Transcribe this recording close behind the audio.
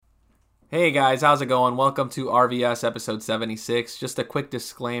Hey guys, how's it going? Welcome to RVS episode 76. Just a quick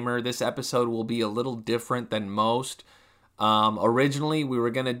disclaimer, this episode will be a little different than most. Originally, we were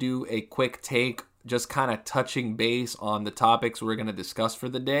going to do a quick take, just kind of touching base on the topics we're going to discuss for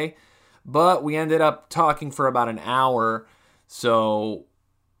the day. But we ended up talking for about an hour, so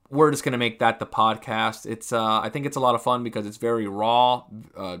we're just going to make that the podcast. I think it's a lot of fun because it's very raw,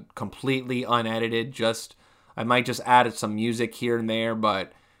 completely unedited. I might just add some music here and there,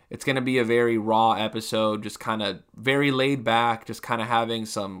 but it's going to be a very raw episode, just kind of very laid back, just kind of having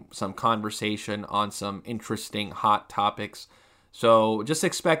some conversation on some interesting hot topics. So just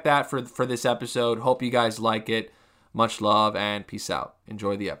expect that for this episode. Hope you guys like it. Much love and peace out.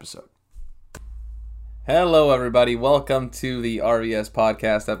 Enjoy the episode. Hello, everybody. Welcome to the RVS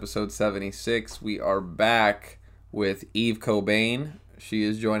podcast, episode 76. We are back with Eve Cobain. She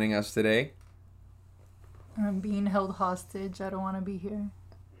is joining us today. I'm being held hostage. I don't want to be here.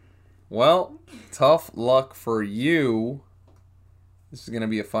 Well, tough luck for you. This is going to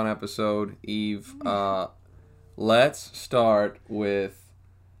be a fun episode, Eve. Let's start with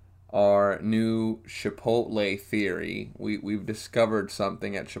our new Chipotle theory. We've discovered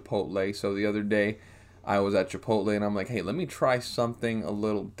something at Chipotle. So the other day, I was at Chipotle and I'm like, hey, let me try something a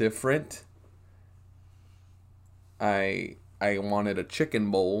little different. I wanted a chicken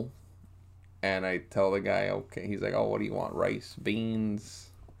bowl. And I tell the guy, okay. He's like, oh, what do you want? Rice, beans?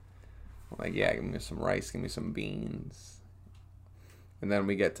 I'm like, yeah, give me some rice, give me some beans. And then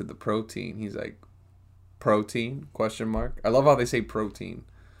we get to the protein. He's like, protein? Question mark. I love how they say protein.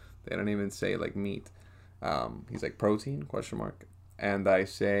 They don't even say like meat. He's like, protein? Question mark. And I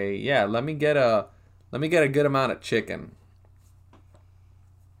say, yeah, let me get a good amount of chicken.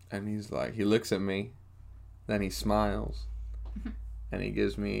 And he's like, he looks at me, then he smiles, and he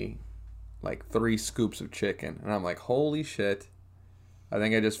gives me like 3 scoops of chicken. And I'm like, holy shit. I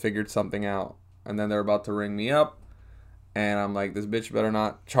think I just figured something out. And then they're about to ring me up. And I'm like, this bitch better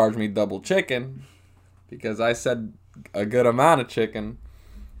not charge me double chicken. Because I said a good amount of chicken.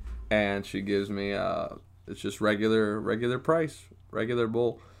 And she gives me, it's just regular price. Regular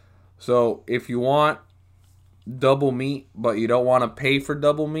bowl. So if you want double meat, but you don't want to pay for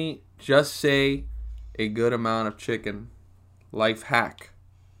double meat, just say a good amount of chicken. Life hack.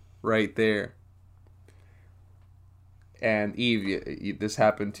 Right there. And Eve, this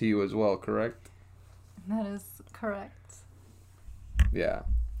happened to you as well, correct? That is correct. Yeah.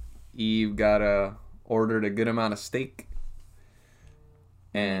 Eve ordered a good amount of steak.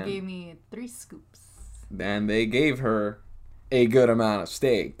 And they gave me 3 scoops. And they gave her a good amount of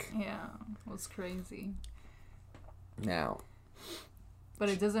steak. Yeah, it was crazy. Now. But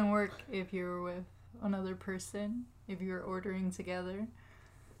it doesn't work if you're with another person, if you're ordering together.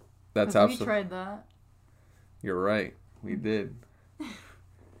 That's absolutely. We tried that. You're right. We did.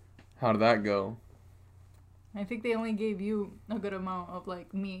 How did that go? I think they only gave you a good amount of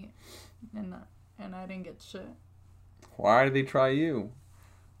like meat, and I didn't get shit. Why did they try you?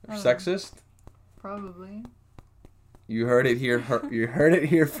 They're sexist? Probably. You heard it here. You heard it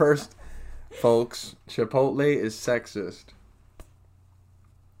here first, folks. Chipotle is sexist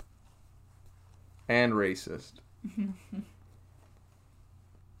and racist.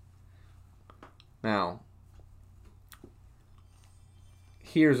 Now,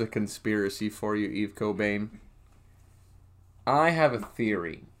 here's a conspiracy for you, Eve Cobain. I have a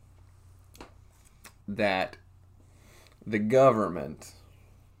theory that the government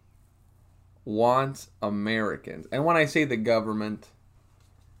wants Americans, and when I say the government,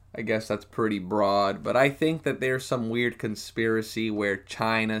 I guess that's pretty broad, but I think that there's some weird conspiracy where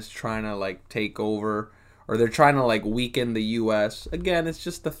China's trying to like take over, or they're trying to like weaken the U.S. Again, it's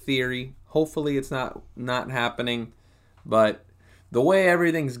just a theory. Hopefully it's not happening, but the way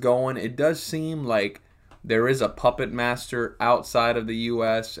everything's going, it does seem like there is a puppet master outside of the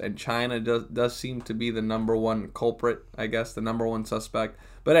U.S., and China does seem to be the number one culprit, I guess, the number one suspect.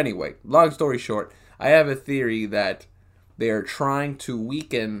 But anyway, long story short, I have a theory that they are trying to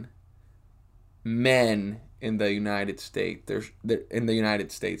weaken men in the United States.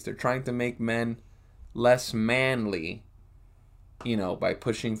 They're trying to make men less manly, by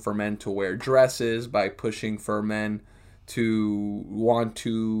pushing for men to wear dresses, by pushing for men to want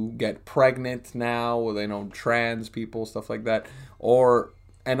to get pregnant now, with trans people, stuff like that.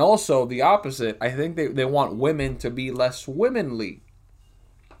 And also the opposite, I think they want women to be less womanly.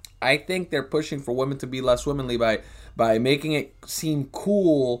 I think they're pushing for women to be less womanly by making it seem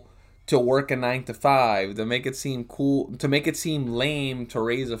cool to work a 9-to-5, to make it seem cool, to make it seem lame to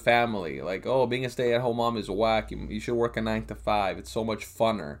raise a family. Like, oh, being a stay-at-home mom is whack. You should work a 9-to-5. It's so much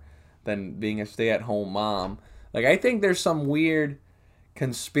funner than being a stay-at-home mom. Like, I think there's some weird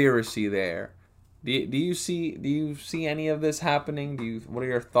conspiracy there. Do you see any of this happening? What are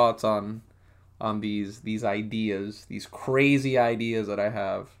your thoughts on these ideas, these crazy ideas that I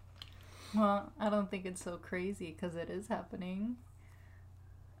have? Well, I don't think it's so crazy because it is happening.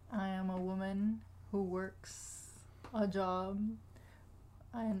 I am a woman who works a job,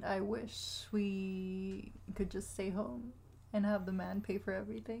 and I wish we could just stay home and have the man pay for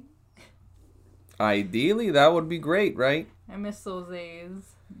everything. Ideally, that would be great, right? I miss those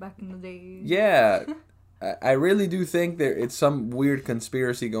days, back in the days. Yeah, I really do think it's some weird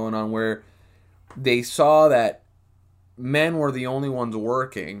conspiracy going on where they saw that men were the only ones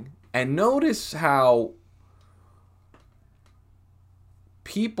working. And notice how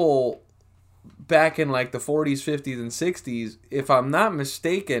people back in like the 40s, 50s, and 60s, if I'm not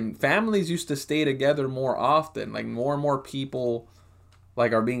mistaken, families used to stay together more often. Like more and more people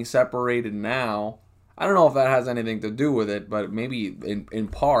like are being separated now. I don't know if that has anything to do with it, but maybe in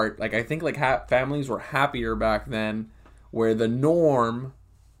part. Like I think like families were happier back then, where the norm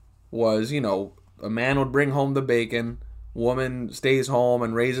was, a man would bring home the bacon, woman stays home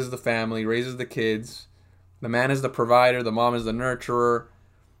and raises the family, raises the kids. The man is the provider, the mom is the nurturer.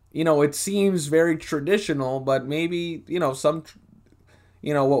 It seems very traditional, but maybe, what's that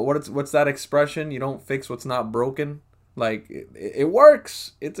expression? You don't fix what's not broken. Like, it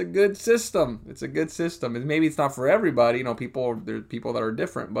works. It's a good system. And maybe it's not for everybody. There's people that are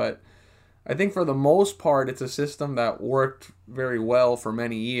different, but I think for the most part, it's a system that worked very well for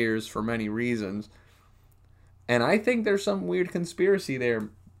many years for many reasons. And I think there's some weird conspiracy there,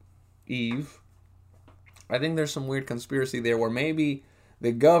 Eve. I think there's some weird conspiracy there where maybe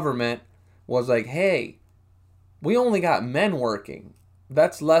the government was like, hey, we only got men working.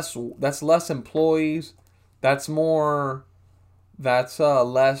 That's less employees. That's less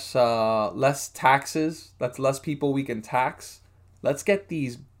taxes. That's less people we can tax. Let's get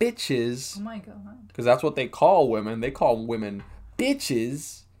these bitches. Oh my God. Because that's what they call women. They call women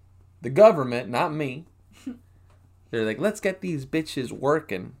bitches. The government, not me. They're like, let's get these bitches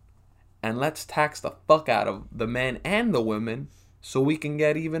working. And let's tax the fuck out of the men and the women so we can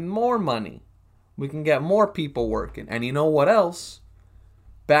get even more money. We can get more people working. And you know what else?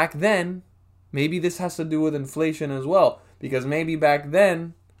 Back then, maybe this has to do with inflation as well. Because maybe back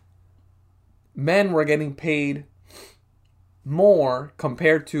then, men were getting paid more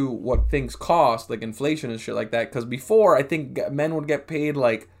compared to what things cost, like inflation and shit like that. Because before, I think men would get paid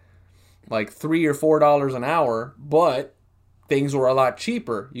like $3 or $4 an hour, but things were a lot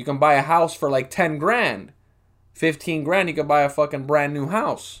cheaper. You can buy a house for like 10 grand. 15 grand, you could buy a fucking brand new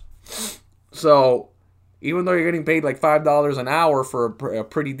house. So, even though you're getting paid like $5 an hour for a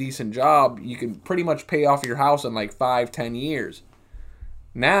pretty decent job, you can pretty much pay off your house in like 5-10 years.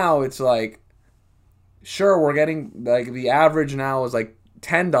 Now, it's like, sure, we're getting, like, the average now is like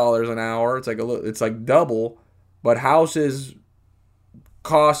 $10 an hour. It's like double, but houses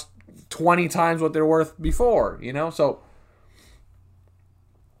cost 20 times what they're worth before, So,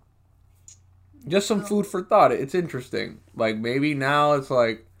 just some food for thought. It's interesting. Like, maybe now it's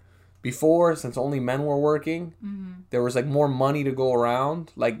like, before, since only men were working, there was like more money to go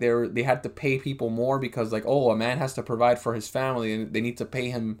around. Like they had to pay people more because like, oh, a man has to provide for his family and they need to pay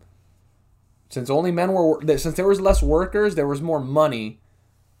him. Since there was less workers, there was more money.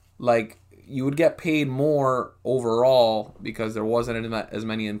 Like you would get paid more overall because there wasn't as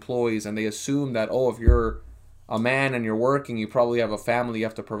many employees, and they assumed that, oh, if you're a man and you're working, you probably have a family you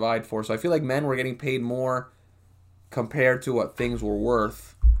have to provide for. So I feel like men were getting paid more compared to what things were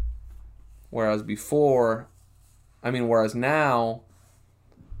worth. Whereas now,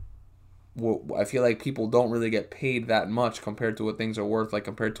 I feel like people don't really get paid that much compared to what things are worth, like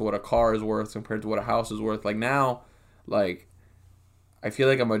compared to what a car is worth, compared to what a house is worth. Like now, like I feel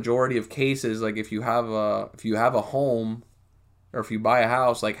like a majority of cases, like if you have a home or if you buy a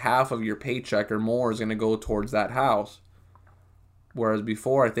house, like half of your paycheck or more is going to go towards that house. Whereas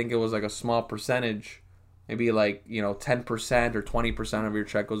before, I think it was like a small percentage. Maybe like, 10% or 20% of your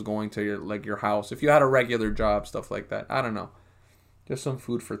check was going to your house. If you had a regular job, stuff like that. I don't know. Just some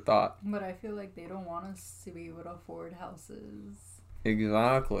food for thought. But I feel like they don't want us to be able to afford houses.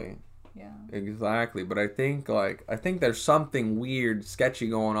 Exactly. Yeah. Exactly. But I think there's something weird, sketchy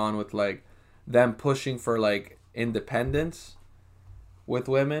going on with like them pushing for like independence with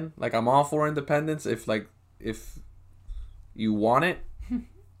women. Like I'm all for independence if you want it.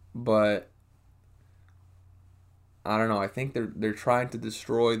 But I don't know. I think they're trying to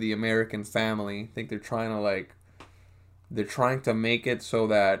destroy the American family. I think they're trying to make it so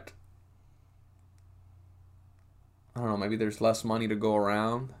that, I don't know, maybe there's less money to go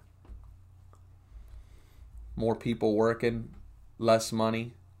around. More people working, less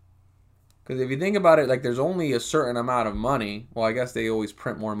money. Because if you think about it, like there's only a certain amount of money. Well, I guess they always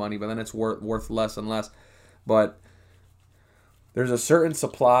print more money, but then it's worth less and less. But there's a certain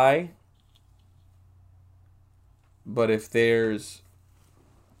supply. But if there's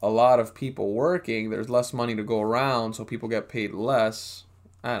a lot of people working, there's less money to go around, so people get paid less.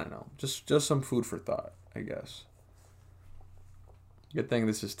 I don't know. Just some food for thought, I guess. Good thing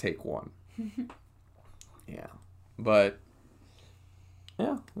this is take one. Yeah. But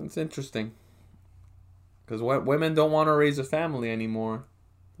yeah, it's interesting. Because women don't want to raise a family anymore.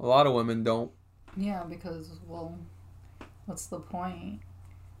 A lot of women don't. Yeah, because, well, what's the point?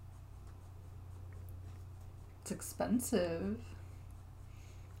 It's expensive.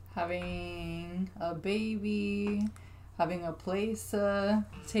 Having a baby, having a place to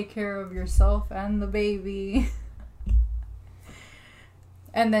take care of yourself and the baby.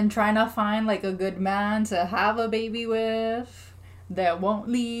 And then trying to find like a good man to have a baby with that won't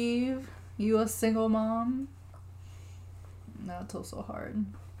leave you a single mom. That's also hard.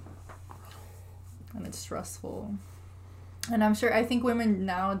 And it's stressful. And I think women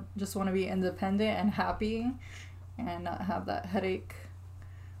now just want to be independent and happy and not have that headache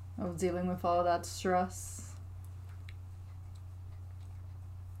of dealing with all that stress.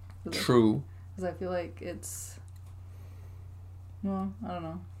 True. Because I feel like it's, well, I don't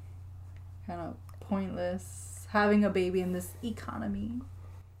know, kind of pointless having a baby in this economy.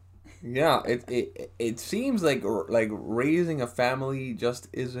 Yeah, it seems like raising a family just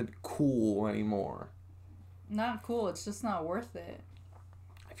isn't cool anymore. Not cool. It's just not worth it.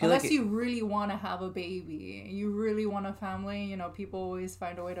 I feel Unless like you really want to have a baby, you really want a family. You know, people always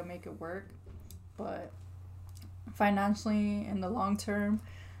find a way to make it work, but financially, in the long term,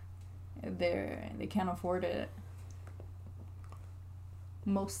 they can't afford it.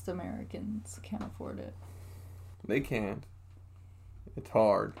 Most Americans can't afford it. They can't. It's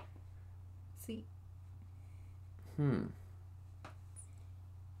hard. See.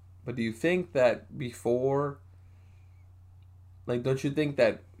 But do you think that before, like, don't you think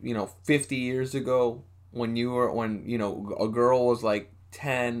that, 50 years ago when a girl was like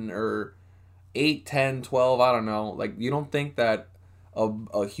 10 or 8, 10, 12, I don't know, like, you don't think that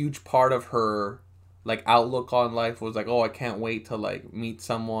a huge part of her, like, outlook on life was like, oh, I can't wait to, like, meet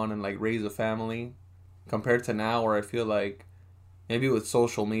someone and, like, raise a family, compared to now where I feel like, maybe with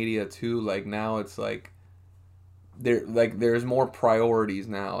social media too, like, now it's like, there's more priorities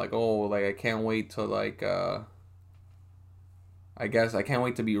now. Like, oh, like, I can't wait to, like, I guess I can't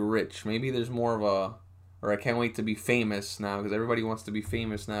wait to be rich. Maybe there's more of or I can't wait to be famous now, because everybody wants to be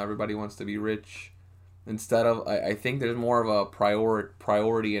famous now. Everybody wants to be rich. Instead of, I think there's more of a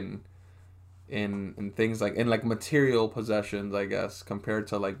priority in things like, in like material possessions, I guess, compared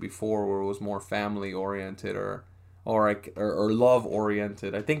to like before where it was more family oriented or love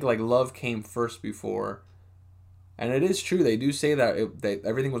oriented. I think like love came first before. And it is true. They do say that that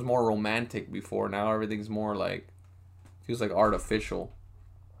everything was more romantic before. Now everything's more like, feels like artificial.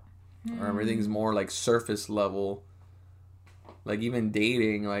 Or everything's more like surface level. Like even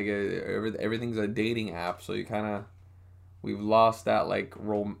dating, like everything's a dating app. So we've lost that like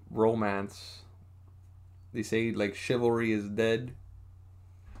romance. They say like chivalry is dead.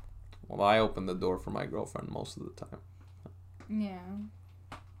 Well, I open the door for my girlfriend most of the time. Yeah.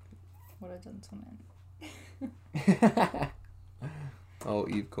 What a gentleman. Oh,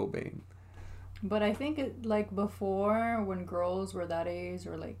 Eve Cobain. But I think it, like before, when girls were that age,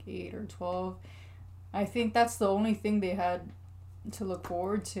 or like 8 or 12, I think that's the only thing they had to look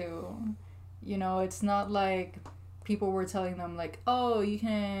forward to. You know, it's not like people were telling them like, oh, you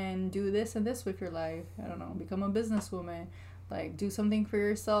can do this and this with your life. I don't know, become a businesswoman, like do something for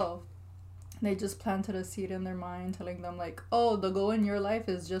yourself. They just planted a seed in their mind telling them like, oh, the goal in your life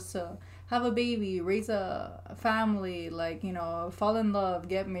is just to have a baby, raise a family, like, you know, fall in love,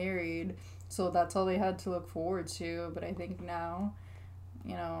 get married. So that's all they had to look forward to. But I think now,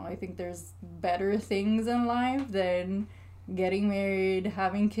 you know, I think there's better things in life than getting married,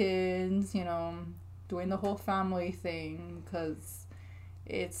 having kids, you know, doing the whole family thing. Because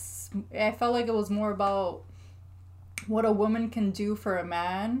I felt like it was more about what a woman can do for a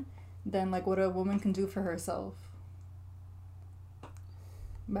man than like what a woman can do for herself.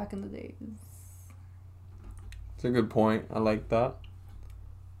 Back in the days. It's a good point. I like that.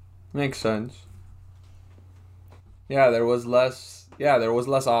 Makes sense. Yeah, there was less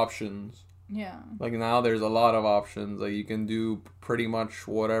options. Yeah. Like now there's a lot of options. Like you can do pretty much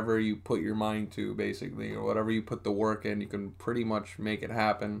whatever you put your mind to, basically, or whatever you put the work in, you can pretty much make it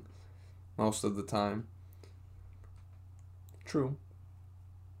happen most of the time. True.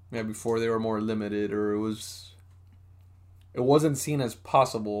 Yeah, before they were more limited, or it was it wasn't seen as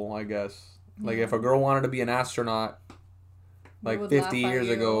possible, I guess. Like if a girl wanted to be an astronaut They like would 50 laugh at years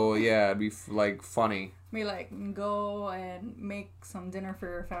you. ago, yeah, it'd be like funny. Be like, go and make some dinner for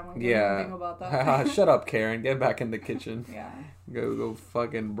your family. Don't Yeah. even think about that. Shut up, Karen. Get back in the kitchen. Yeah. Go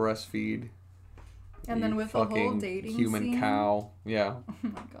fucking breastfeed. And then You with the whole fucking dating human scene. cow. Yeah. Oh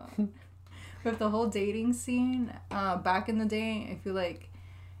my god. With the whole dating scene, back in the day, I feel like,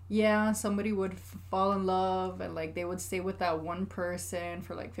 yeah, somebody would fall in love and like they would stay with that one person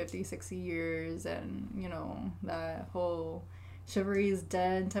for like 50, 60 years and, you know, that whole chivalry is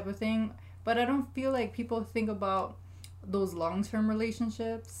dead type of thing. But I don't feel like people think about those long-term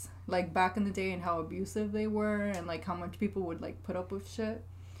relationships like back in the day and how abusive they were and like how much people would like put up with shit.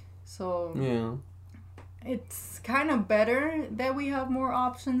 So Yeah. it's kind of better that we have more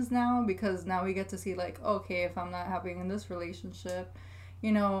options now because now we get to see like, okay, if I'm not happy in this relationship,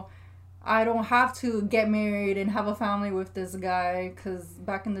 you know, I don't have to get married and have a family with this guy, because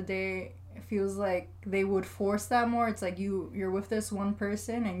back in the day it feels like they would force that more. It's like you're with this one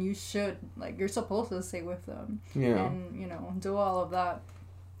person and you should, like, you're supposed to stay with them. Yeah. And, you know, do all of that.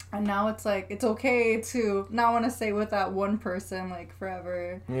 And now it's like it's okay to not want to stay with that one person like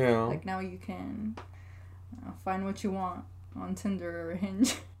forever. Yeah. Like now you can find what you want on Tinder or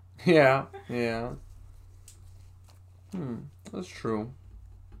Hinge. Yeah. That's true.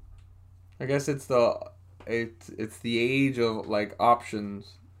 I guess it's the age of like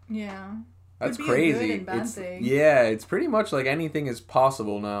options. Yeah. That's Could be a crazy. good and bad thing. Yeah, it's pretty much like anything is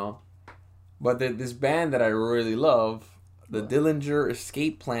possible now. But this band that I really love, the Dillinger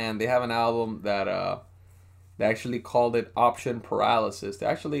Escape Plan, they have an album that they actually called it Option Paralysis.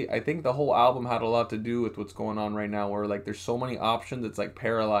 I think the whole album had a lot to do with what's going on right now, where like there's so many options, it's like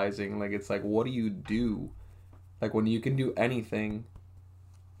paralyzing. Like it's like, what do you do? Like when you can do anything,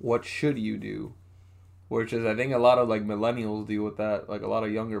 what should you do? Which is, I think a lot of like millennials deal with that. Like a lot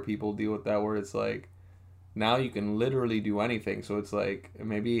of younger people deal with that, where it's like, now you can literally do anything. So it's like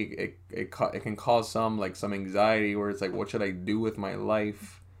maybe it can cause some anxiety, where it's like, what should I do with my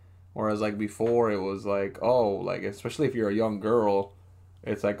life? Whereas like before it was like, oh, like especially if you're a young girl,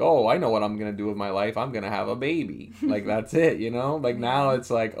 it's like, oh, I know what I'm gonna do with my life. I'm gonna have a baby. Like that's it, you know? Like now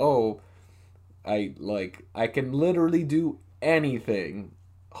it's like, oh, I can literally do anything.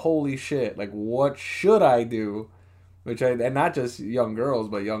 Holy shit. Like what should I do? And not just young girls,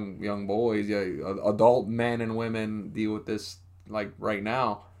 but young boys, adult men and women deal with this like right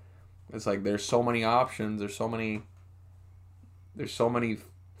now. It's like there's so many options, there's so many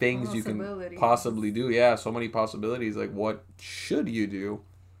things you can possibly do. Yeah, so many possibilities. Like what should you do?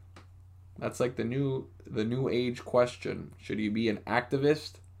 That's like the new age question. Should you be an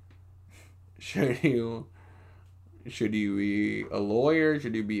activist? Should you be a lawyer?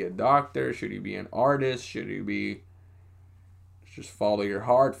 Should you be a doctor? Should you be an artist? Should you be just follow your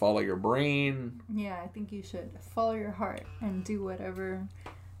heart, follow your brain? Yeah, I think you should follow your heart and do whatever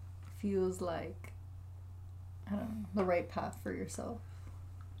feels like, I don't know, the right path for yourself.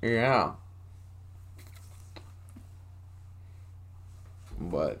 Yeah.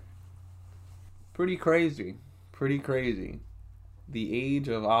 But pretty crazy. The age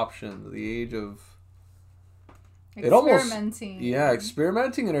of options, the age of Experimenting.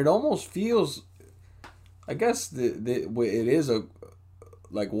 Experimenting, and it almost feels, I guess it is a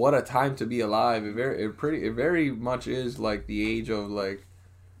like what a time to be alive. It very much is like the age of like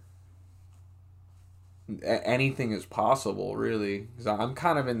anything is possible, really. Because I'm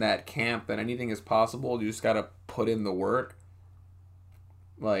kind of in that camp that anything is possible. You just gotta put in the work.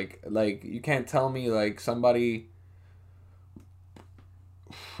 Like you can't tell me like somebody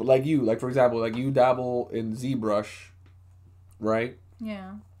like you, like for example, like you dabble in ZBrush, right?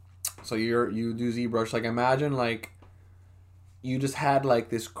 Yeah. So you do ZBrush. Like imagine like you just had like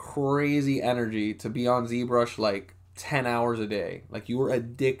this crazy energy to be on ZBrush like 10 hours a day. Like you were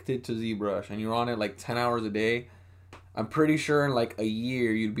addicted to ZBrush and you're on it like 10 hours a day. I'm pretty sure in like a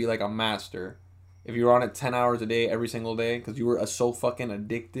year you'd be like a master if you were on it 10 hours a day every single day, because you were so fucking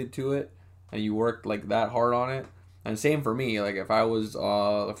addicted to it and you worked like that hard on it. And same for me. Like if I was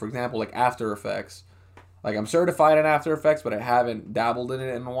for example like After Effects, like I'm certified in After Effects but I haven't dabbled in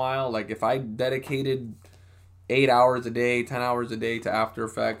it in a while. Like if I dedicated 8 hours a day, 10 hours a day to After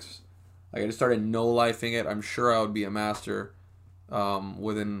Effects, like I just started no-lifing it, I'm sure I would be a master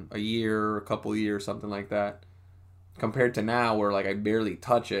within a year, a couple years, something like that. Compared to now where like I barely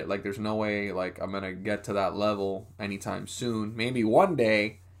touch it. Like there's no way like I'm going to get to that level anytime soon. Maybe one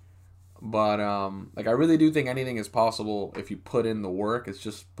day, but like I really do think anything is possible if you put in the work. It's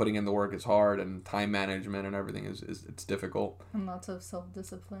just putting in the work is hard, and time management and everything is it's difficult. And lots of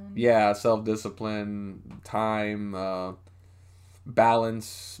self-discipline. Yeah, self-discipline, time,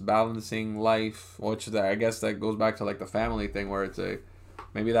 balancing life, which I guess that goes back to like the family thing where it's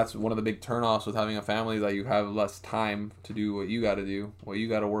maybe that's one of the big turnoffs with having a family, that you have less time to do what you got to do, what you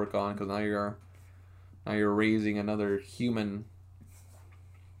got to work on, because now you're raising another human,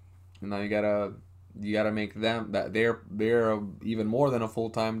 and now you gotta make them that they're even more than a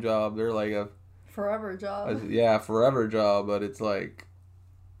full-time job. They're like a forever job. Forever job, but it's like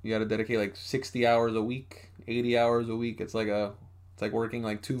you gotta dedicate like 60 hours a week, 80 hours a week. It's like working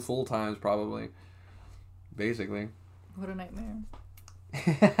like 2 full times probably, basically. What a nightmare.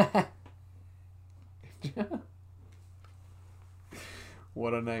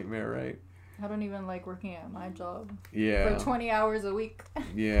 What a nightmare, right? I don't even like working at my job. Yeah. For 20 hours a week.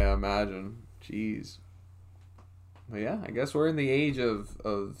 Yeah, imagine. Jeez. But yeah, I guess we're in the age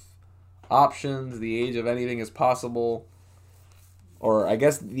of options, the age of anything is possible. Or I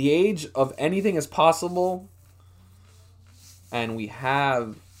guess the age of anything is possible, and we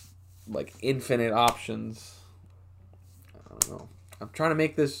have like infinite options. I don't know. I'm trying to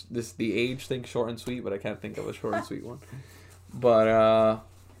make this the age thing short and sweet, but I can't think of a short and sweet one. But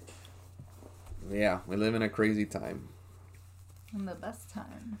yeah, we live in a crazy time. And the best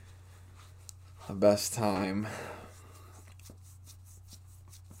time. The best time.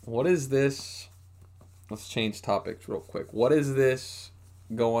 What is this? Let's change topics real quick. What is this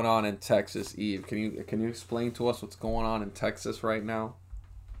going on in Texas, Eve? Can you explain to us what's going on in Texas right now?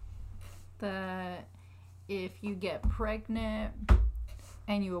 That if you get pregnant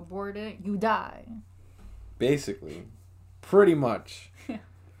and you abort it, you die. Basically. Pretty much.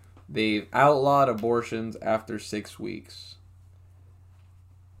 They've outlawed abortions after 6 weeks.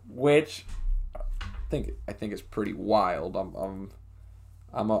 Which I think is pretty wild.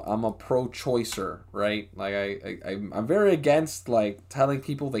 I'm a pro-choicer, right? Like I'm very against like telling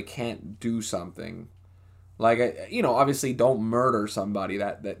people they can't do something. Like obviously don't murder somebody.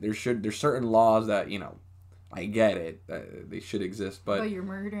 That there's certain laws that I get it, that they should exist, but you're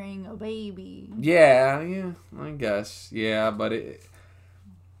murdering a baby. Yeah, I guess, yeah, but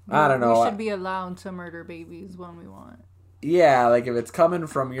I don't know. We should be allowed to murder babies when we want. Yeah, like if it's coming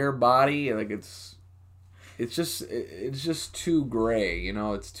from your body, like it's just too gray,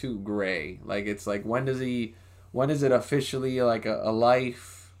 it's too gray. Like it's like when is it officially like a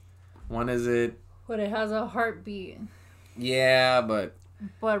life? When is it? But it has a heartbeat. Yeah, but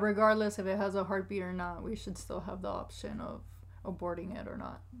regardless if it has a heartbeat or not, we should still have the option of aborting it or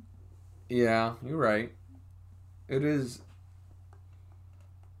not. Yeah, you're right. It is.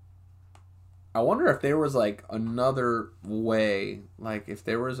 I wonder if there was like another way, like if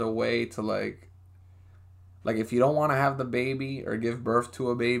there was a way to like if you don't want to have the baby or give birth to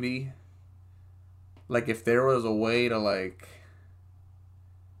a baby, like if there was a way to like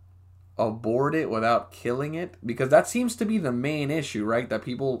abort it without killing it, because that seems to be the main issue, right? That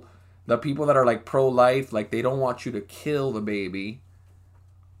the people that are like pro-life, like they don't want you to kill the baby.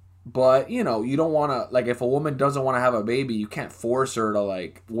 But, you don't want to, like, if a woman doesn't want to have a baby, you can't force her to,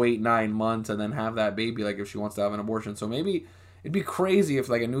 like, wait 9 months and then have that baby, like, if she wants to have an abortion. So maybe it'd be crazy if,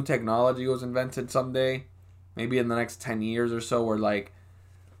 like, a new technology was invented someday, maybe in the next 10 years or so, where, like,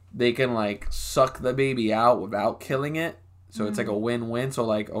 they can, like, suck the baby out without killing it. So it's, like, a win-win. So,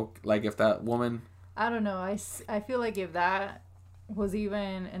 like, if that woman... I don't know. I feel like if that was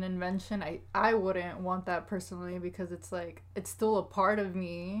even an invention, I wouldn't want that personally, because it's like it's still a part of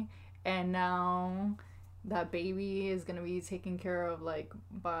me, and now that baby is gonna be taken care of like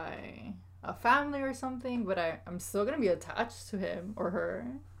by a family or something, but I'm still gonna be attached to him or her,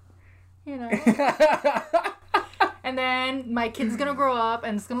 and then my kid's gonna grow up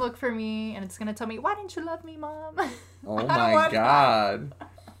and it's gonna look for me and it's gonna tell me, why didn't you love me, Mom? Oh my God.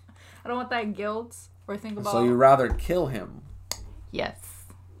 I don't want that guilt or think about. So you'd rather kill him? Yes.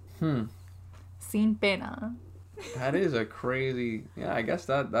 Sin pena. That is a crazy... Yeah, I guess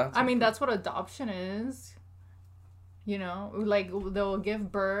that's... that's what adoption is. Like they'll give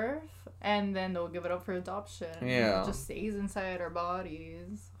birth and then they'll give it up for adoption. Yeah. It just stays inside our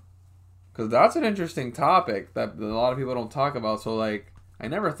bodies. Because that's an interesting topic that a lot of people don't talk about. So, like, I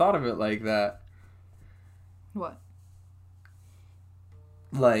never thought of it like that. What?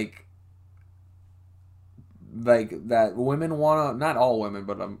 Like that women want to, not all women,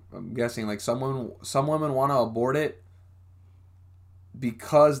 but I'm guessing like some women want to abort it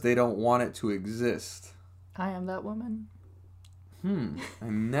because they don't want it to exist. I am that woman. I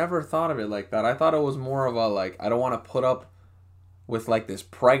never thought of it like that. I thought it was more of a like, I don't want to put up with like this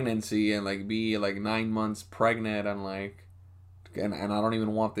pregnancy and like be like 9 months pregnant and like and I don't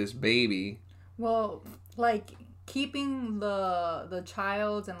even want this baby. Well, like keeping the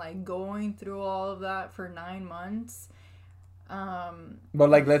child and like going through all of that for 9 months, But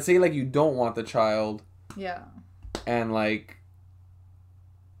like, let's say like you don't want the child, Yeah. and like,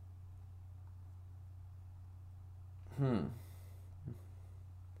 I'm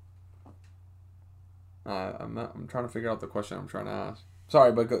trying to figure out the question I'm trying to ask.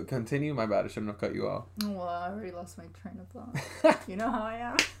 Sorry, but continue. My bad. I shouldn't have cut you off. Well, I already lost my train of thought. You know how I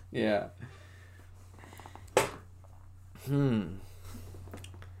am. Yeah.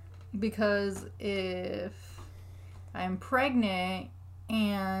 Because if I'm pregnant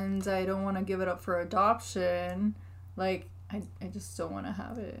and I don't want to give it up for adoption, like, I just don't want to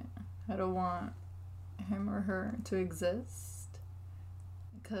have it. I don't want him or her to exist.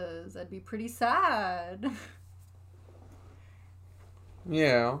 Because I'd be pretty sad.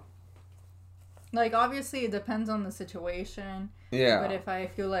 Yeah. Like, obviously, it depends on the situation. Yeah. But if I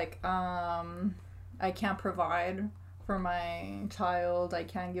feel like I can't provide for my child, I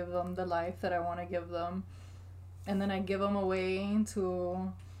can't give them the life that I want to give them, and then I give them away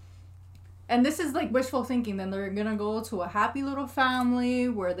to... And this is like wishful thinking. Then they're going to go to a happy little family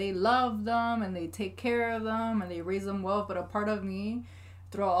where they love them and they take care of them and they raise them well. But a part of me,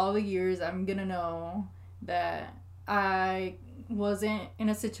 throughout all the years, I'm going to know that I wasn't in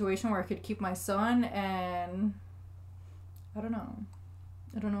a situation where I could keep my son, and I don't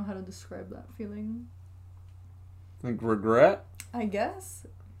know how to describe that feeling. Like regret? I guess.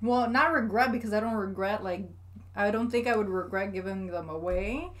 Well, not regret, because I don't regret, like, I don't think I would regret giving them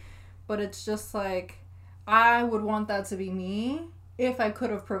away, but it's just like, I would want that to be me if I could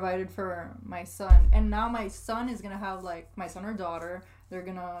have provided for my son. And now my son is gonna have, like, my son or daughter, they're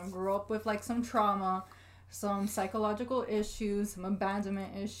gonna grow up with, like, some trauma, some psychological issues, some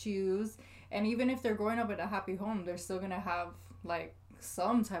abandonment issues, and even if they're growing up in a happy home, they're still gonna have, like,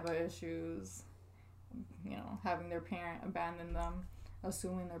 some type of issues, you know, having their parent abandon them,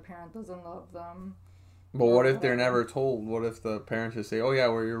 assuming their parent doesn't love them. But what if they're never told? What if the parents just say, "Oh yeah,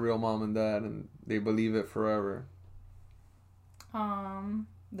 we're your real mom and dad," and they believe it forever? Then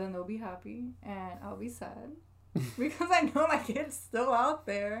they'll be happy and I'll be sad because I know my kid's still out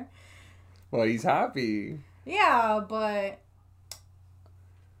there. Well, he's happy. Yeah, but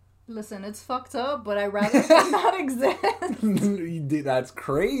listen, it's fucked up, but I'd rather it not exist. That's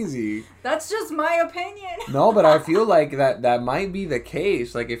crazy. That's just my opinion. No, but I feel like that might be the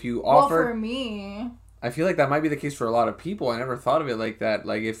case. Like, if you offer... Well, for me... I feel like that might be the case for a lot of people. I never thought of it like that.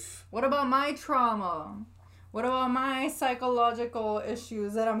 Like, if... What about my trauma? What about my psychological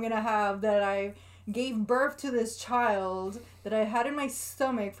issues that I'm going to have, that I gave birth to this child that I had in my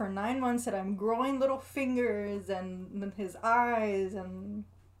stomach for 9 months, that I'm growing little fingers and his eyes and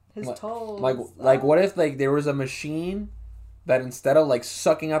his toes. Like what if like there was a machine that instead of like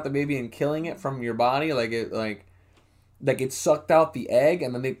sucking out the baby and killing it from your body, like it sucked out the egg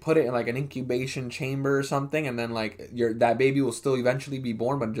and then they put it in like an incubation chamber or something, and then like that baby will still eventually be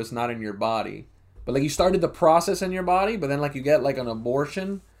born, but just not in your body. But like you started the process in your body, but then like you get like an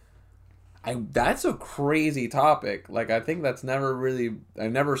abortion. That's a crazy topic. Like, I think that's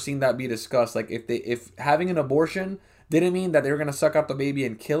I've never seen that be discussed. Like, if having an abortion didn't mean that they were going to suck out the baby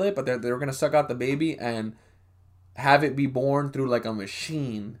and kill it, but they were going to suck out the baby and have it be born through, like, a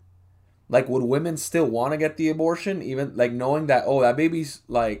machine. Like, would women still want to get the abortion? Even, like, knowing that, oh, that baby's,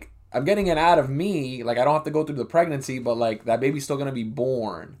 like, I'm getting it out of me. Like, I don't have to go through the pregnancy, but, like, that baby's still going to be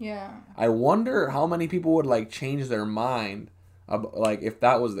born. Yeah. I wonder how many people would, like, change their mind, like, if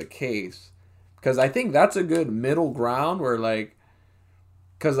that was the case. Because I think that's a good middle ground where, like,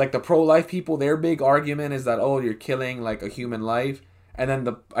 because, like, the pro-life people, their big argument is that, oh, you're killing, like, a human life. And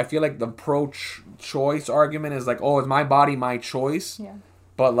then I feel like the pro-choice argument is, like, oh, it's my body, my choice. Yeah.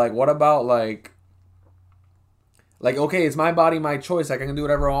 But, like, what about, like, okay, it's my body, my choice. Like, I can do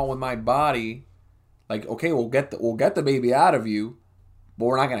whatever I want with my body. Like, okay, we'll get the baby out of you, but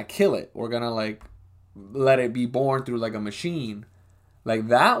we're not going to kill it. We're going to, like, let it be born through, like, a machine. Like,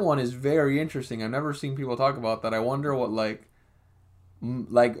 that one is very interesting. I've never seen people talk about that. I wonder what, like,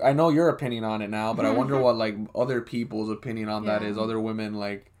 I know your opinion on it now, but I wonder what, like, other people's opinion on that is. Other women,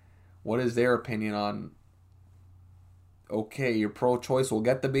 like, what is their opinion on, okay, you're pro-choice, we'll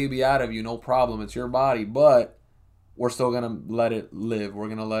get the baby out of you, no problem, it's your body, but we're still going to let it live. We're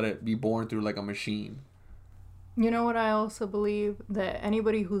going to let it be born through, like, a machine. You know what I also believe? That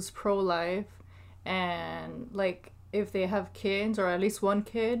anybody who's pro-life and, like, if they have kids, or at least one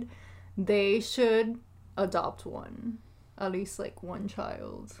kid, they should adopt one. At least, like, one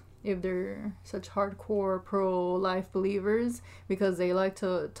child. If they're such hardcore pro-life believers. Because they like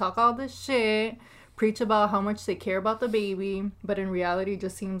to talk all this shit, preach about how much they care about the baby, but in reality it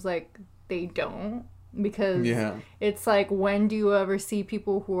just seems like they don't. Because it's like, when do you ever see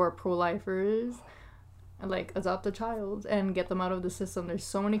people who are pro-lifers like adopt a child and get them out of the system. There's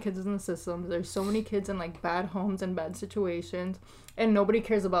so many kids in the system. There's so many kids in like bad homes and bad situations, and nobody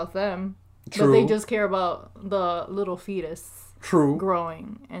cares about them. True. But they just care about the little fetus. True.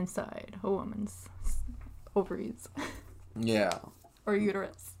 Growing inside a woman's ovaries. Yeah. Or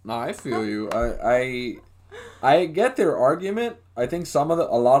uterus. No, I feel you. I get their argument. I think a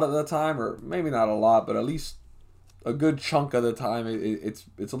lot of the time, or maybe not a lot, but at least a good chunk of the time,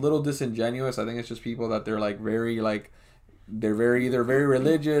 it's a little disingenuous. I think it's just people that they're like very like they're very either very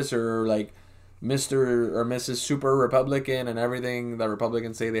religious or like Mr. or Mrs. Super Republican and everything that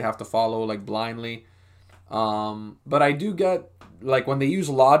Republicans say they have to follow like blindly. But I do get like when they use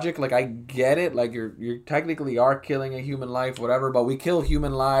logic, like I get it, like you technically are killing a human life, whatever, but we kill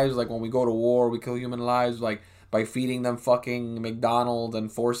human lives like when we go to war, we kill human lives like by feeding them fucking McDonald's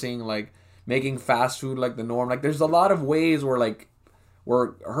and forcing like making fast food like the norm. Like there's a lot of ways where like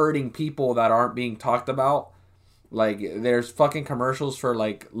we're hurting people that aren't being talked about. Like there's fucking commercials for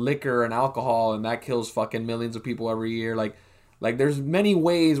like liquor and alcohol and that kills fucking millions of people every year. Like there's many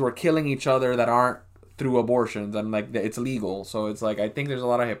ways we're killing each other that aren't through abortions and like it's legal. So it's like I think there's a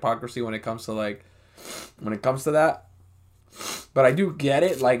lot of hypocrisy when it comes to that. But I do get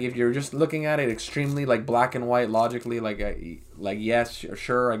it. Like if you're just looking at it extremely like black and white logically, like yes,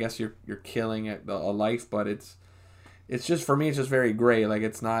 sure, I guess you're killing a life, but it's just for me it's just very gray. Like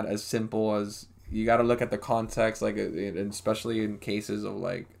it's not as simple as you got to look at the context, like especially in cases of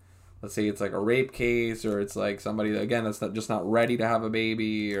like let's say it's like a rape case or it's like somebody that, again that's not ready to have a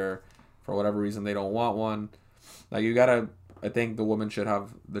baby or for whatever reason they don't want one. Like you gotta, I think the woman should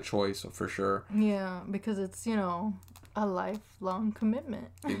have the choice for sure. Yeah, because it's a lifelong commitment.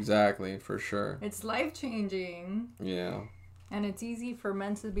 Exactly, for sure. It's life changing. Yeah. And it's easy for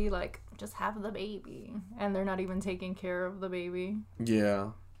men to be like, just have the baby, and they're not even taking care of the baby. Yeah.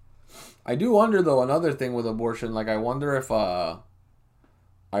 I do wonder though another thing with abortion. Like I wonder if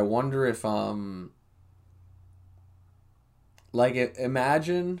like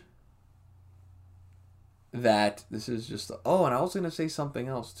imagine that this is just and I was gonna say something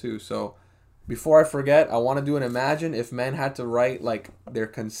else too. So before I forget, I want to do an imagine if men had to write like their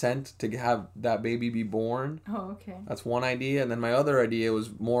consent to have that baby be born. Oh, okay. That's one idea, and then my other idea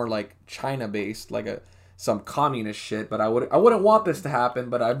was more like China based, like some communist shit. But I wouldn't want this to happen.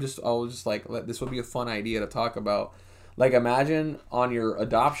 But I was just like, this would be a fun idea to talk about. Like imagine on your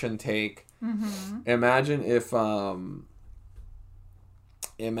adoption take. Mm-hmm. Imagine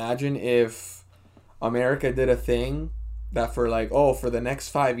if America did a thing that for like for the next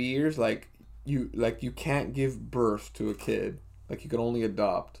 5 years you can't give birth to a kid, like you could only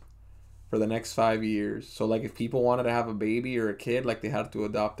adopt for the next 5 years. So like if people wanted to have a baby or a kid, like they had to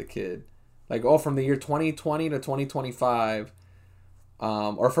adopt a kid, like from the year 2020 to 2025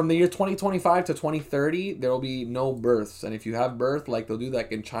 or from the year 2025 to 2030 there will be no births, and if you have birth, like they'll do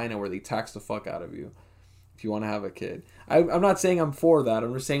that in China where they tax the fuck out of you if you want to have a kid. I'm not saying I'm for that.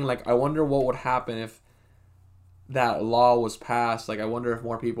 I'm just saying like I wonder what would happen if that law was passed. Like I wonder if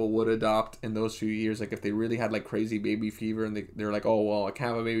more people would adopt in those few years. Like if they really had like crazy baby fever and they're like, oh well, I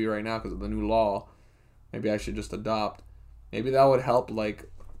can't have a baby right now because of the new law, maybe I should just adopt. Maybe that would help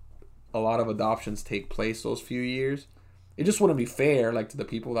like a lot of adoptions take place those few years. It just wouldn't be fair like to the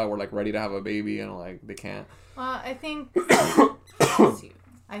people that were like ready to have a baby and like they can't. I think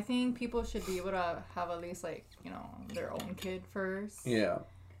I think people should be able to have at least like their own kid first. Yeah.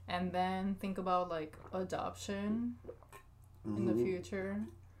 And then think about like adoption in the future.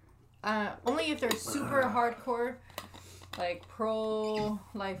 Only if they're super hardcore, like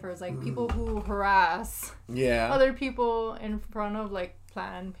pro-lifers, like people who harass other people in front of like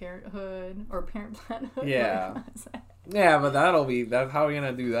Planned Parenthood or Parent Parenthood. Yeah. Yeah, but that's how are we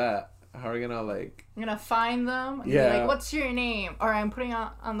gonna do that? How are we gonna like? I'm gonna find them. And be like, what's your name? All right, I'm putting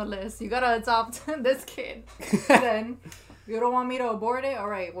on the list. You gotta adopt this kid. Then you don't want me to abort it. All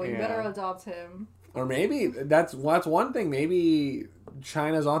right, well you better adopt him. Or maybe that's one thing. Maybe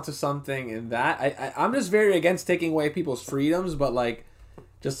China's onto something in that. I'm just very against taking away people's freedoms, but like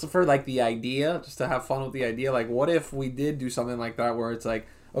just for like the idea, just to have fun with the idea. Like, what if we did do something like that where it's like,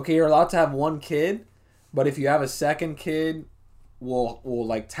 okay, you're allowed to have one kid, but if you have a second kid, we'll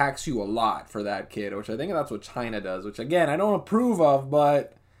like tax you a lot for that kid, which I think that's what China does, which again I don't approve of,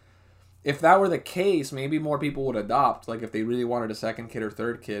 but if that were the case, maybe more people would adopt. Like if they really wanted a second kid or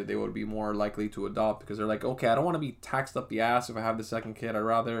third kid, they would be more likely to adopt because they're like, okay, I don't want to be taxed up the ass if I have the second kid. I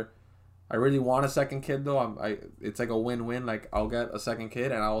really want a second kid though. It's like a win-win. Like I'll get a second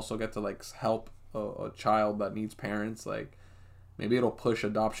kid and I also get to like help a child that needs parents. Like maybe it'll push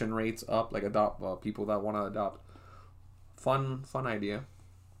adoption rates up, like adopt people that want to adopt. Fun idea.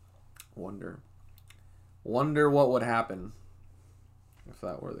 Wonder. Wonder what would happen if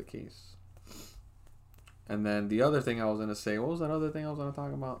that were the case. And then the other thing I was gonna say, what was that other thing I was gonna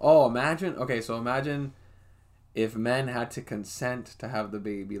talk about? Oh, imagine. Okay, so imagine if men had to consent to have the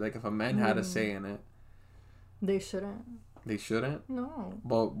baby. Like if a man had a say in it. They shouldn't. They shouldn't. No.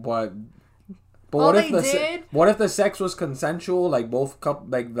 But what All if they did. what if the sex was consensual? Like both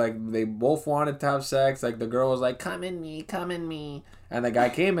like they both wanted to have sex. Like the girl was like, come in me, and the guy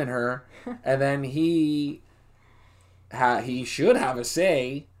came in her, and then he should have a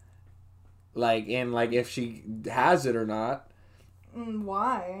say. Like in like if she has it or not.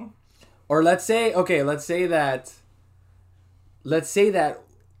 Why? Or let's say that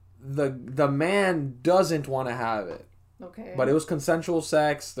the man doesn't want to have it. Okay. But it was consensual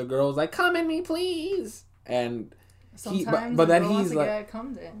sex. The girl's like, "Come in me, please." And sometimes but then girl he's like,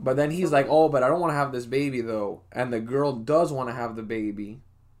 but then he's like, "Oh, but I don't want to have this baby though." And the girl does want to have the baby.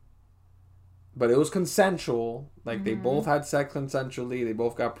 But it was consensual. Like they both had sex consensually. They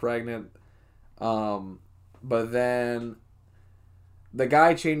both got pregnant. But then the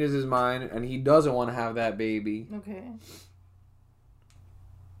guy changes his mind and he doesn't want to have that baby. Okay.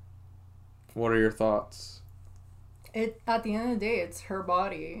 What are your thoughts? At the end of the day, it's her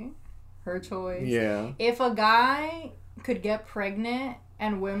body, her choice. Yeah. If a guy could get pregnant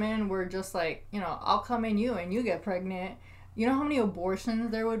and women were just like, I'll come in you and you get pregnant, you know how many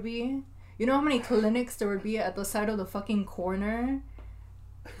abortions there would be? You know how many clinics there would be at the side of the fucking corner?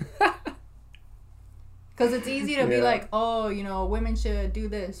 Because it's easy to be like, oh, women should do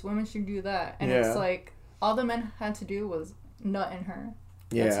this, women should do that. And it's like, all the men had to do was nut in her.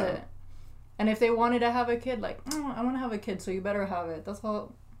 That's it. And if they wanted to have a kid, like, I want to have a kid, so you better have it. That's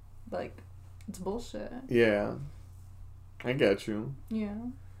all, like, it's bullshit. Yeah. I get you. Yeah.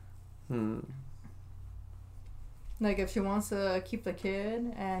 Like, if she wants to keep the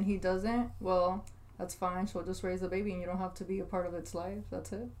kid and he doesn't, well, that's fine. She'll just raise the baby and you don't have to be a part of its life.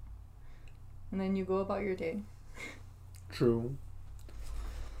 That's it. And then you go about your day. True.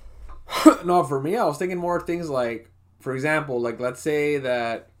 No, for me, I was thinking more things like, for example, like, let's say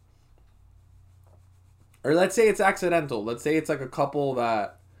it's accidental. Let's say it's like a couple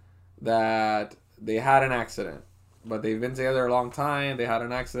that they had an accident, but they've been together a long time. They had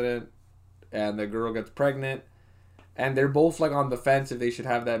an accident, and the girl gets pregnant, and they're both like on the fence if they should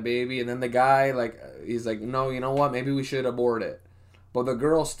have that baby. And then the guy he's like, no, you know what? Maybe we should abort it. But the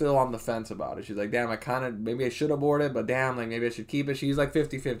girl's still on the fence about it. She's like, damn, maybe I should abort it, but damn, like maybe I should keep it. She's like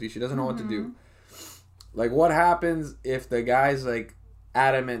 50-50. She doesn't know what to do. Like, what happens if the guy's like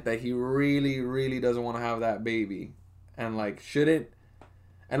adamant that he really, really doesn't want to have that baby, and like shouldn't?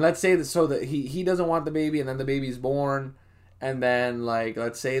 And let's say that he doesn't want the baby, and then the baby's born, and then like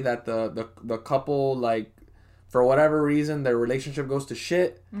let's say that the couple, like, for whatever reason their relationship goes to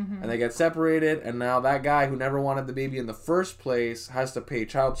shit, and they get separated, and now that guy who never wanted the baby in the first place has to pay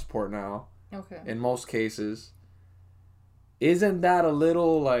child support now. Okay. In most cases, isn't that a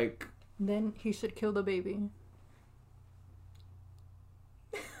little like? Then he should kill the baby.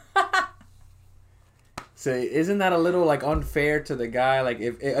 So isn't that a little like unfair to the guy? Like,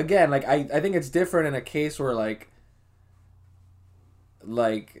 if again, like I think it's different in a case where like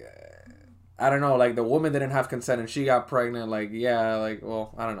I don't know, like the woman didn't have consent and she got pregnant. Like, yeah, like,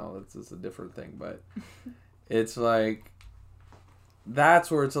 well, I don't know, it's a different thing, but it's like that's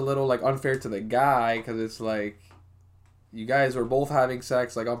where it's a little like unfair to the guy, because it's like you guys were both having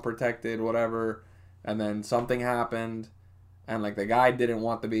sex like unprotected, whatever, and then something happened, and like the guy didn't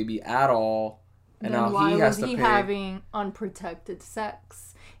want the baby at all. And then now why he has was to he pay. having unprotected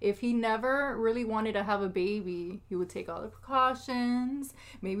sex? If he never really wanted to have a baby, he would take all the precautions.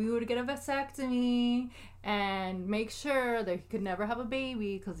 Maybe he would get a vasectomy and make sure that he could never have a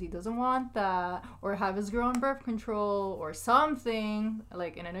baby because he doesn't want that, or have his girl on birth control or something,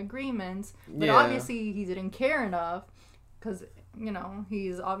 like in an agreement. But obviously he didn't care enough because,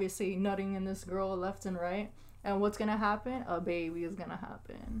 he's obviously nutting in this girl left and right. And what's going to happen? A baby is going to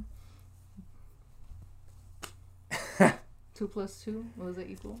happen. 2 + 2, was it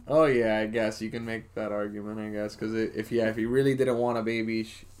equal? Oh yeah, I guess you can make that argument. I guess because if he really didn't want a baby,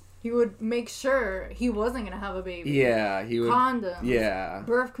 he would make sure he wasn't gonna have a baby. Yeah, he would. Condoms. Yeah.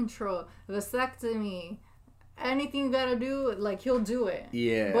 Birth control, vasectomy, anything you gotta do, like he'll do it.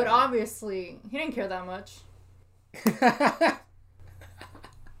 Yeah. But obviously, he didn't care that much.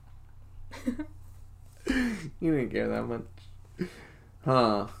 You didn't care that much,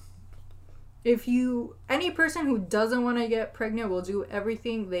 huh? Any person who doesn't want to get pregnant will do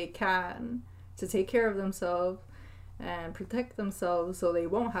everything they can to take care of themselves and protect themselves so they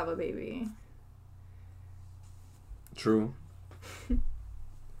won't have a baby. True.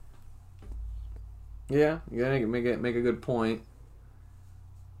 Yeah, you gotta make a good point.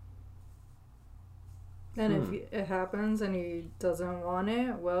 And if it happens and he doesn't want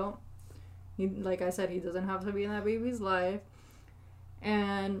it, well, like I said, he doesn't have to be in that baby's life.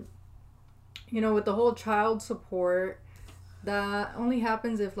 And, with the whole child support, that only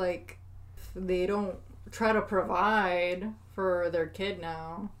happens if, like, they don't try to provide for their kid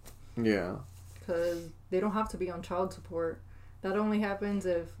now. Yeah. Because they don't have to be on child support. That only happens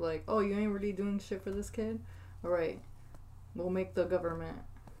if, like, oh, you ain't really doing shit for this kid? All right. We'll make the government.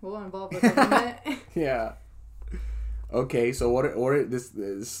 We'll involve the government. Yeah. Okay, so what this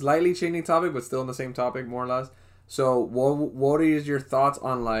slightly changing topic, but still in the same topic, more or less. So what is your thoughts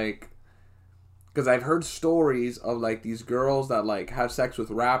on, like, because I've heard stories of, like, these girls that, like, have sex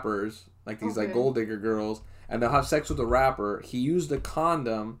with rappers, like these like gold digger girls, and they'll have sex with a rapper. He used a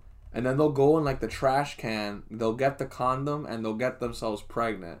condom, and then they'll go in, like, the trash can. They'll get the condom and they'll get themselves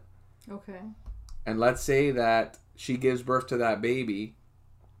pregnant. Okay. And let's say that she gives birth to that baby.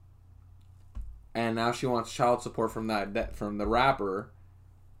 And now she wants child support from from the rapper.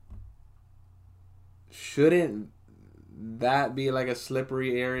 Shouldn't that be like a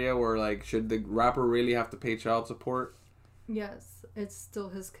slippery area where, like, should the rapper really have to pay child support? Yes, it's still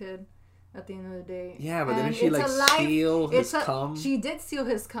his kid at the end of the day. Yeah, but didn't she, like, steal his cum? She did steal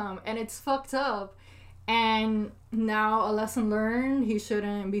his cum, and it's fucked up. And now a lesson learned, he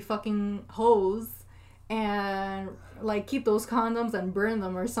shouldn't be fucking hoes. And, like, keep those condoms and burn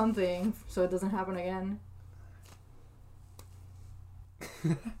them or something so it doesn't happen again.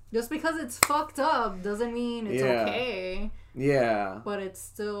 Just because it's fucked up doesn't mean it's okay. Yeah. But it's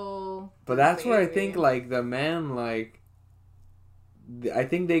still... But that's where I think, like, the men, like... I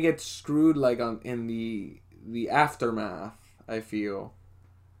think they get screwed, like, in the aftermath, I feel.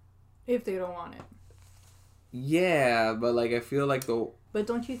 If they don't want it. Yeah, but, like, I feel like the... But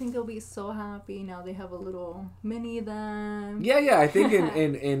don't you think they'll be so happy now they have a little mini them? Yeah. I think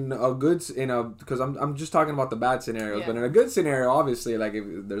in a good because I'm just talking about the bad scenarios, but in a good scenario, obviously, like, if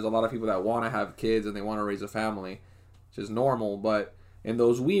there's a lot of people that want to have kids and they want to raise a family, which is normal. But in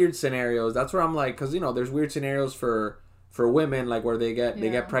those weird scenarios, that's where I'm like, because there's weird scenarios for women, like, where they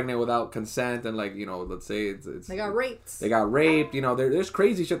get pregnant without consent, and, like, let's say it's they got raped. There's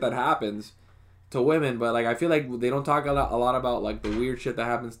crazy shit that happens to women, but, like, I feel like they don't talk a lot about, like, the weird shit that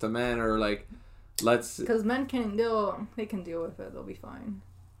happens to men, or, like, because men can they can deal with it. They'll be fine.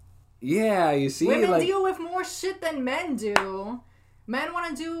 Yeah, you see, women like, deal with more shit than men do. Men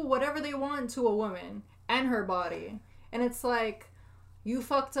want to do whatever they want to a woman and her body, and it's like, you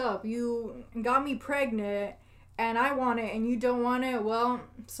fucked up. You got me pregnant, and I want it, and you don't want it. Well,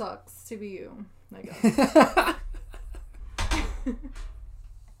 sucks to be you, I guess.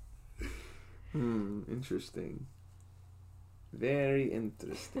 Interesting. Very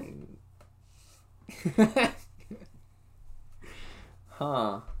interesting.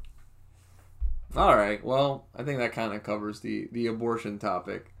 Huh. Alright, well, I think that kind of covers the abortion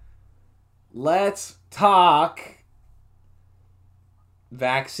topic. Let's talk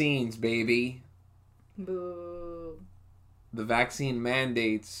vaccines, baby. Boo. The vaccine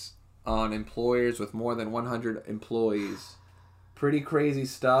mandates on employers with more than 100 employees. Pretty crazy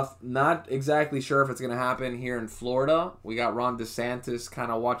stuff. Not exactly sure if it's going to happen here in Florida. We got Ron DeSantis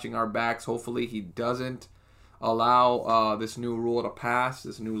kind of watching our backs. Hopefully he doesn't allow this new rule to pass,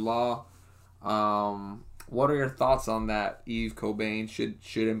 this new law. What are your thoughts on that, Eve Cobain?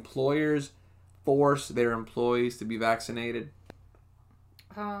 Should employers force their employees to be vaccinated?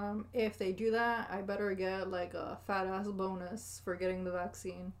 If they do that, I better get, like, a fat ass bonus for getting the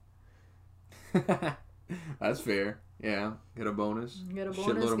vaccine. That's fair. Yeah, get a bonus. Get a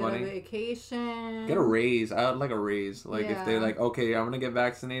bonus, shitload of money. A vacation. Get a raise. I would like a raise. Like, if they're like, okay, I'm gonna get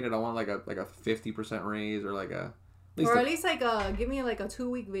vaccinated, I want like a 50% raise, or like a at least give me like a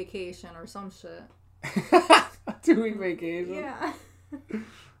 2-week vacation or some shit. 2-week vacation. Yeah.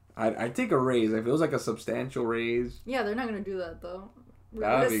 I'd take a raise. If it was like a substantial raise. Yeah, they're not gonna do that though.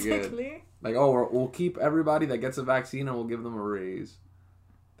 That'd be good. Like, oh, we'll keep everybody that gets a vaccine and we'll give them a raise.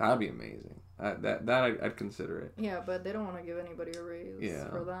 That'd be amazing. I'd consider it. Yeah, but they don't want to give anybody a raise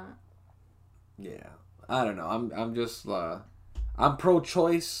for that. Yeah, I don't know. I'm just I'm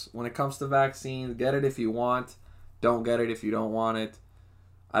pro-choice when it comes to vaccines. Get it if you want. Don't get it if you don't want it.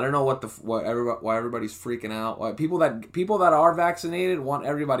 I don't know why everybody's freaking out. Why people that are vaccinated want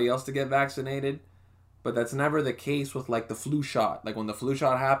everybody else to get vaccinated, but that's never the case with, like, the flu shot. Like, when the flu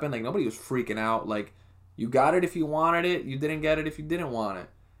shot happened, like, nobody was freaking out. Like, you got it if you wanted it. You didn't get it if you didn't want it.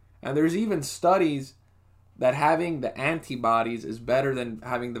 And there's even studies that having the antibodies is better than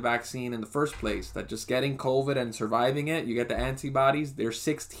having the vaccine in the first place. That just getting COVID and surviving it, you get the antibodies, they're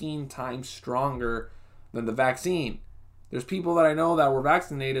 16 times stronger than the vaccine. There's people that I know that were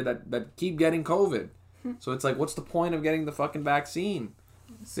vaccinated that keep getting COVID. So it's like, what's the point of getting the fucking vaccine?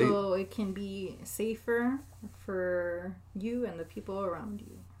 So it can be safer for you and the people around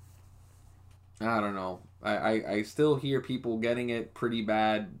you. I don't know. I still hear people getting it pretty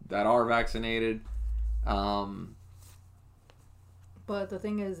bad that are vaccinated. But the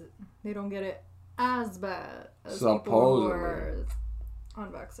thing is, they don't get it as bad as Supposedly. people who are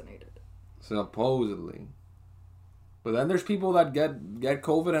unvaccinated. Supposedly. But then there's people that get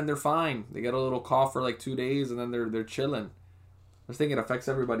COVID and they're fine. They get a little cough for like 2 days and then they're chilling. I just think it affects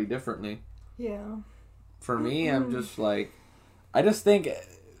everybody differently. Yeah. For me, I'm just like, I just think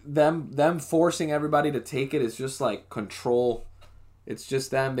them forcing everybody to take it is just like control. It's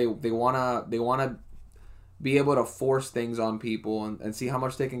just them. They wanna be able to force things on people and see how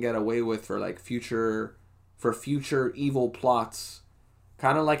much they can get away with for like future evil plots.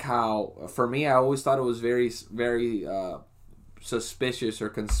 Kind of like how, for me, I always thought it was very, very suspicious or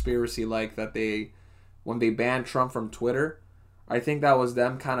conspiracy-like that when they banned Trump from Twitter, I think that was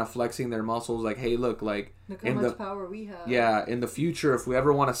them kind of flexing their muscles, like, hey, look how much power we have. Yeah, in the future, if we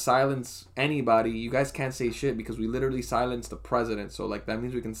ever want to silence anybody, you guys can't say shit because we literally silenced the president. So, like, that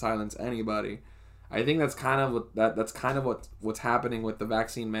means we can silence anybody. I think that's kind of what's happening with the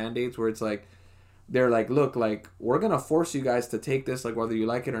vaccine mandates, where it's like, they're like, look, like, we're going to force you guys to take this, like, whether you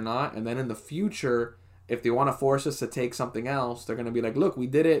like it or not. And then in the future, if they want to force us to take something else, they're going to be like, look, we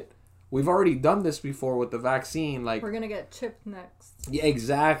did it. We've already done this before with the vaccine. Like, we're going to get chipped next. Yeah,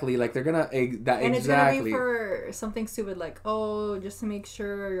 exactly. Like, they're going to... And it's going to be for something stupid like, oh, just to make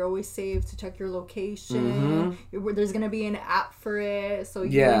sure you're always safe, to check your location. Mm-hmm. There's going to be an app for it, so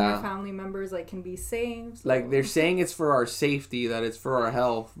you and your family members, like, can be safe. So. Like, they're saying it's for our safety, that it's for our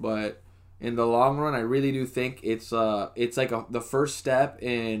health, but... In the long run, I really do think it's like the first step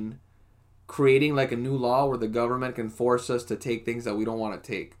in creating like a new law where the government can force us to take things that we don't want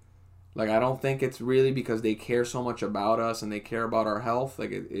to take. Like, I don't think it's really because they care so much about us and they care about our health.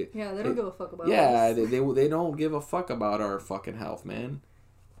 Like they don't give a fuck about us. Yeah, they don't give a fuck about our fucking health, man.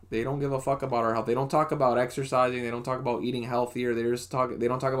 They don't give a fuck about our health. They don't talk about exercising. They don't talk about eating healthier. They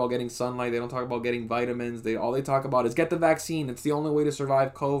don't talk about getting sunlight. They don't talk about getting vitamins. All they talk about is get the vaccine. It's the only way to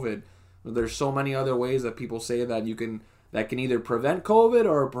survive COVID. There's so many other ways that people say that that can either prevent COVID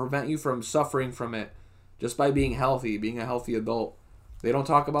or prevent you from suffering from it just by being healthy, being a healthy adult. They don't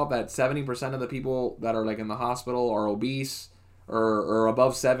talk about that 70% of the people that are like in the hospital are obese or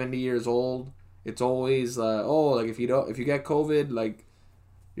above 70 years old. It's always like if you get COVID, like,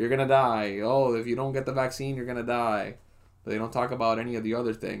 you're gonna die. Oh, if you don't get the vaccine, you're gonna die. But they don't talk about any of the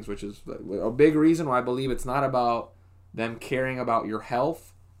other things, which is a big reason why I believe it's not about them caring about your health.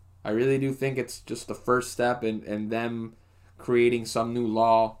 I really do think it's just the first step in them creating some new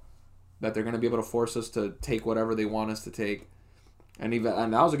law that they're going to be able to force us to take whatever they want us to take. And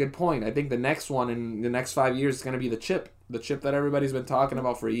that was a good point. I think the next one in the next 5 years is going to be the chip that everybody's been talking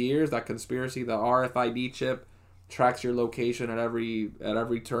about for years. That conspiracy, the RFID chip, tracks your location at every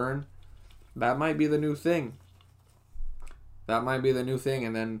turn. That might be the new thing.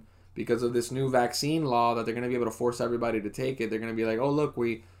 And then because of this new vaccine law that they're going to be able to force everybody to take it, they're going to be like, oh, look,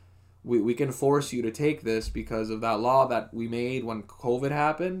 we can force you to take this because of that law that we made when COVID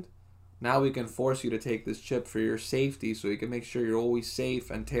happened. Now we can force you to take this chip for your safety, so you can make sure you're always safe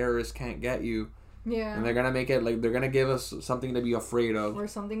and terrorists can't get you. Yeah. And they're going to make it like they're going to give us something to be afraid of. Or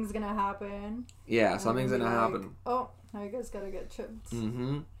something's going to happen. Yeah, something's going to happen. Oh, now you guys got to get chipped.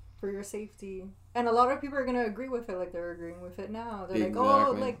 Mm-hmm. For your safety. And a lot of people are going to agree with it, like they're agreeing with it now. They're exactly.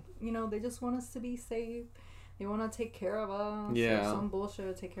 Like, oh, like, they just want us to be safe. They want to take care of us. Yeah. Or some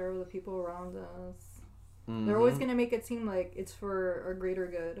bullshit, take care of the people around us. Mm-hmm. They're always going to make it seem like it's for our greater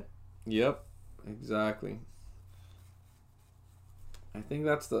good. Yep. Exactly. I think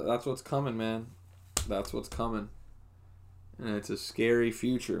that's what's coming, man. That's what's coming. And it's a scary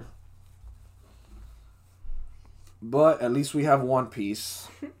future. But at least we have One Piece.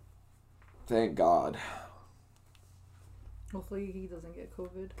 Thank God. Hopefully he doesn't get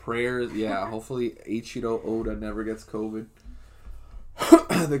COVID. Prayers, yeah. Hopefully Ichiro Oda never gets COVID.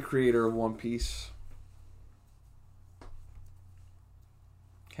 The creator of One Piece.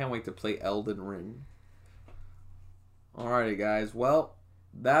 Can't wait to play Elden Ring. Alrighty, guys. Well,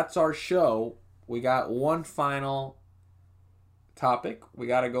 that's our show. We got one final topic. We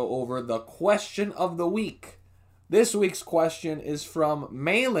got to go over the question of the week. This week's question is from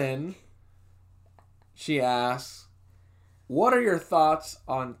Malin. She asks, what are your thoughts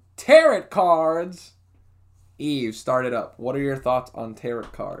on tarot cards? Eve, start it up. What are your thoughts on tarot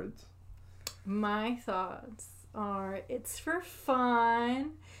cards? My thoughts are, it's for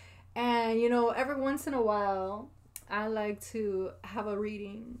fun. And, you know, every once in a while, I like to have a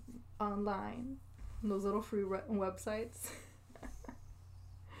reading online, those little free websites.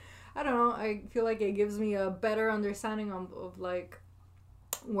 I don't know. I feel like it gives me a better understanding of like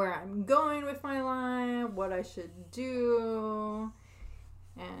where I'm going with my life, what I should do,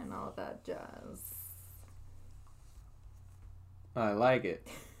 and all that jazz. I like it.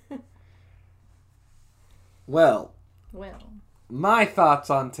 Well, my thoughts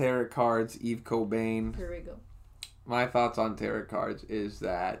on tarot cards, Eve Cobain. Here we go. My thoughts on tarot cards is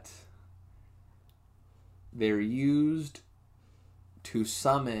that they're used to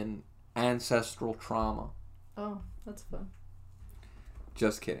summon ancestral trauma. Oh, that's fun.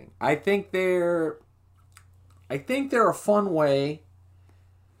 Just kidding. I think they're a fun way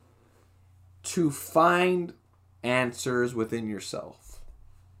to find answers within yourself.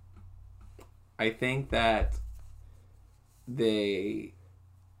 I think that they,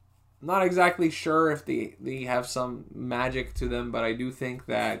 not exactly sure if they have some magic to them, but I do think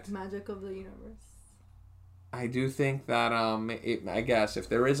that magic of the universe. I do think that I guess if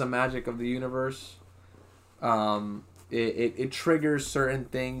there is a magic of the universe, it triggers certain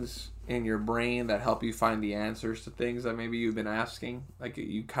things in your brain that help you find the answers to things that maybe you've been asking. Like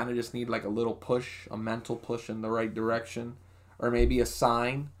you kind of just need like a little push, a mental push in the right direction, or maybe a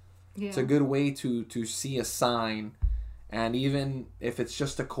sign. Yeah. It's a good way to see a sign, and even if it's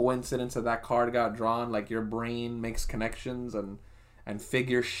just a coincidence that card got drawn, like your brain makes connections and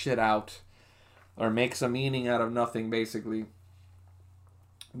figures shit out, or makes a meaning out of nothing, basically.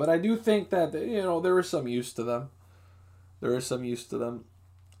 But I do think that, you know, there is some use to them. There is some use to them.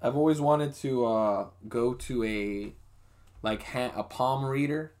 I've always wanted to go to a palm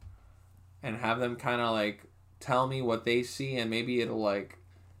reader and have them kind of like tell me what they see, and maybe it'll like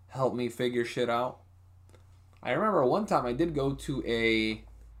help me figure shit out. I remember one time I did go to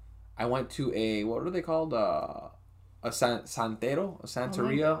I went to a, what are they called? A Santero, a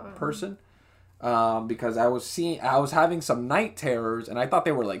Santeria person. Because I was having some night terrors, and I thought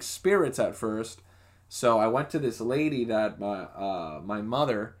they were like spirits at first. So I went to this lady that my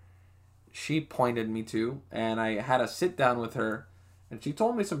mother, she pointed me to, and I had a sit down with her, and she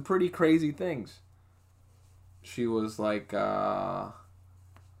told me some pretty crazy things. She was like, "Oh,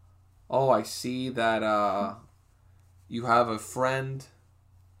 I see that you have a friend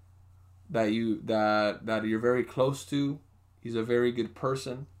that you're very close to. He's a very good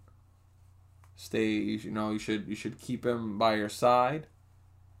person. You should keep him by your side.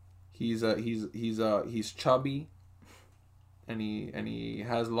 He's chubby, and he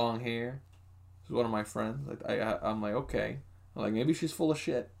has long hair. He's one of my friends." I'm like, okay. I'm like, maybe she's full of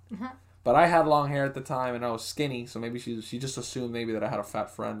shit. But I had long hair at the time, and I was skinny, so maybe she just assumed maybe that I had a fat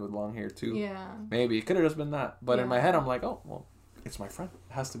friend with long hair too. Yeah. Maybe it could have just been that. But in my head, I'm like, oh well, it's my friend.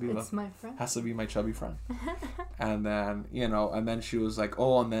 It has to be. It's my friend. Has to be my chubby friend. And then and then she was like,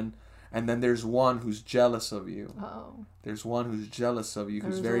 oh, and then there's one who's jealous of you. Oh. There's one who's jealous of you,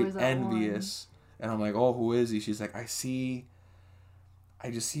 who's very envious. And I'm like, oh, who is he? She's like, I just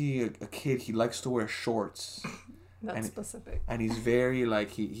see a kid. He likes to wear shorts. That's specific. And he's very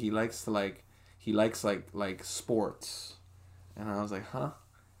like he likes sports. And I was like, huh?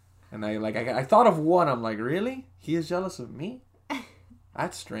 And I thought of one. I'm like, really? He is jealous of me?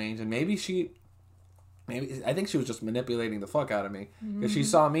 That's strange. And maybe I think she was just manipulating the fuck out of me, because she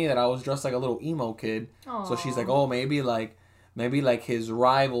saw me that I was dressed like a little emo kid. Aww. So she's like, oh, maybe his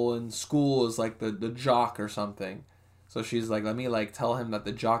rival in school is like the jock or something. So she's like, let me like tell him that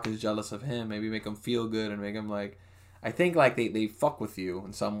the jock is jealous of him. Maybe make him feel good and make him like, I think like they fuck with you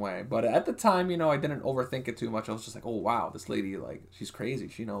in some way. But at the time, I didn't overthink it too much. I was just like, oh wow, this lady, like, she's crazy.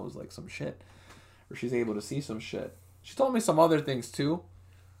 She knows like some shit, or she's able to see some shit. She told me some other things too.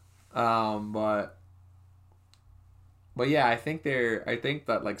 But yeah, I think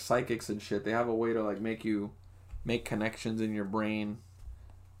that like psychics and shit, they have a way to like make connections in your brain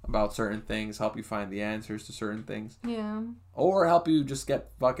about certain things, help you find the answers to certain things. Yeah. Or help you just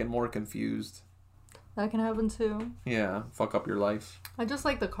get fucking more confused. That can happen too. Yeah, fuck up your life. I just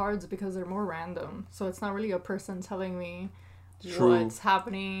like the cards because they're more random. So it's not really a person telling me True. What's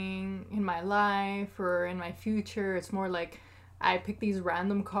happening in my life or in my future. It's more like I pick these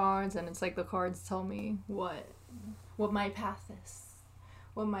random cards, and it's like the cards tell me what my path is,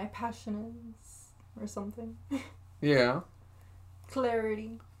 what my passion is, or something. Yeah.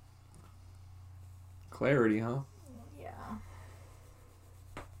 Clarity, huh? Yeah.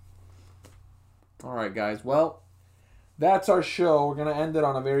 All right, guys. Well, that's our show. We're going to end it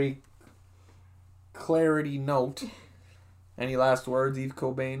on a very clarity note. Any last words, Eve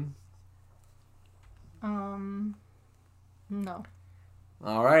Cobain? No.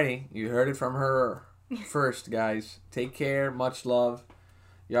 Alrighty, you heard it from her first, guys. Take care. Much love.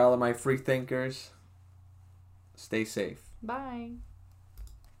 Y'all are my free thinkers. Stay safe. Bye.